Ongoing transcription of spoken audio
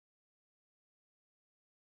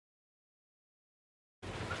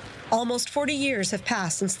Almost 40 years have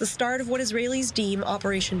passed since the start of what Israelis deem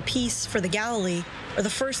Operation Peace for the Galilee, or the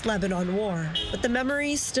First Lebanon War, but the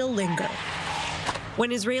memories still linger.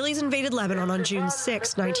 When Israelis invaded Lebanon on June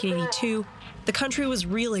 6, 1982, the country was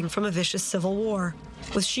reeling from a vicious civil war,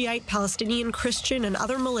 with Shiite, Palestinian, Christian, and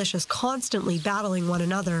other militias constantly battling one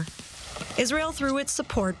another. Israel threw its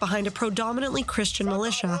support behind a predominantly Christian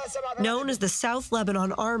militia known as the South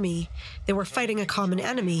Lebanon Army. They were fighting a common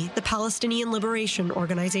enemy, the Palestinian Liberation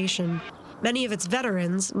Organization. Many of its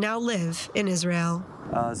veterans now live in Israel.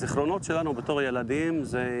 Our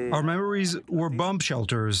memories were bomb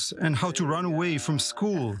shelters and how to run away from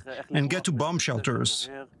school and get to bomb shelters.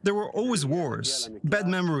 There were always wars, bad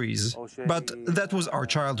memories, but that was our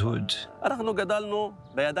childhood.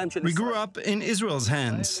 We grew up in Israel's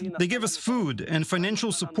hands. They gave us food and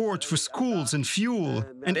financial support for schools and fuel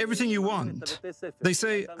and everything you want. They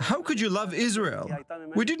say, how could you love Israel?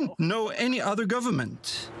 We didn't know any other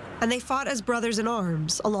government. And they fought as brothers in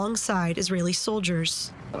arms alongside Israeli soldiers.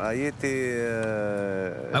 I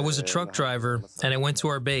was a truck driver, and I went to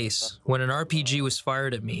our base when an RPG was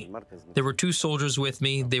fired at me. There were 2 soldiers with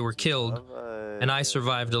me, they were killed, and I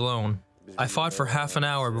survived alone. I fought for half an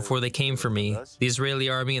hour before they came for me. The Israeli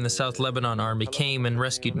army and the South Lebanon army came and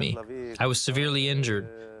rescued me. I was severely injured,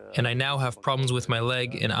 and I now have problems with my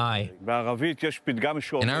leg and eye. In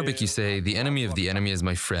Arabic you say, the enemy of the enemy is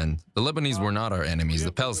my friend. The Lebanese were not our enemies,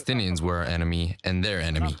 the Palestinians were our enemy and their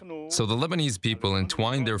enemy. So the Lebanese people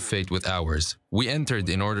entwined their fate with ours. We entered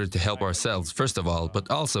in order to help ourselves, first of all, but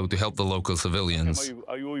also to help the local civilians.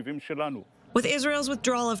 With Israel's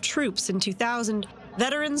withdrawal of troops in 2000,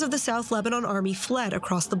 veterans of the South Lebanon Army fled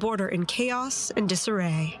across the border in chaos and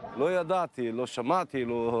disarray.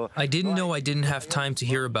 I didn't know I didn't have time to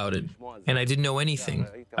hear about it, and I didn't know anything.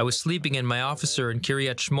 I was sleeping and my officer in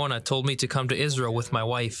Kiryat Shmona told me to come to Israel with my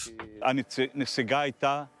wife.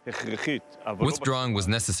 Withdrawing was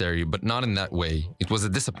necessary, but not in that way. It was a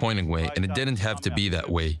disappointing way, and it didn't have to be that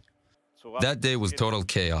way. That day was total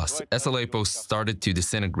chaos. SLA posts started to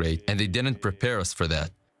disintegrate, and they didn't prepare us for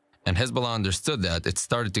that. And Hezbollah understood that. It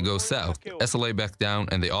started to go south. SLA backed down,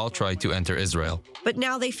 and they all tried to enter Israel. But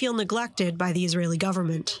now they feel neglected by the Israeli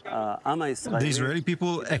government. The Israeli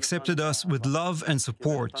people accepted us with love and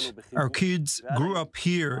support. Our kids grew up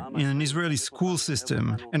here in an Israeli school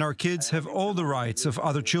system, and our kids have all the rights of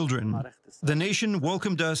other children. The nation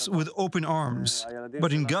welcomed us with open arms.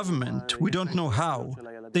 But in government, we don't know how.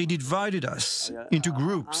 They divided us into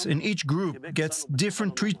groups, and each group gets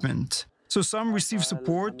different treatment. So some receive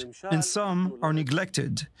support and some are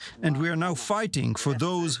neglected, and we are now fighting for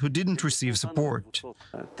those who didn't receive support.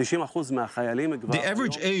 The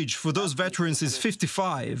average age for those veterans is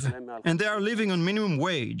 55, and they are living on minimum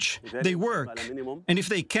wage. They work, and if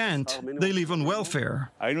they can't, they live on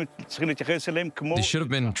welfare. They should have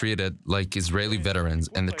been treated like Israeli veterans,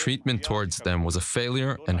 and the treatment towards them was a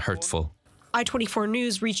failure and hurtful. I-24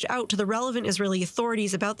 News reached out to the relevant Israeli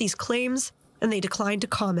authorities about these claims, and they declined to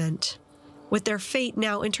comment. With their fate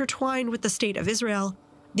now intertwined with the state of Israel,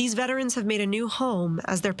 these veterans have made a new home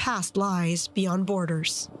as their past lies beyond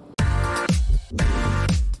borders.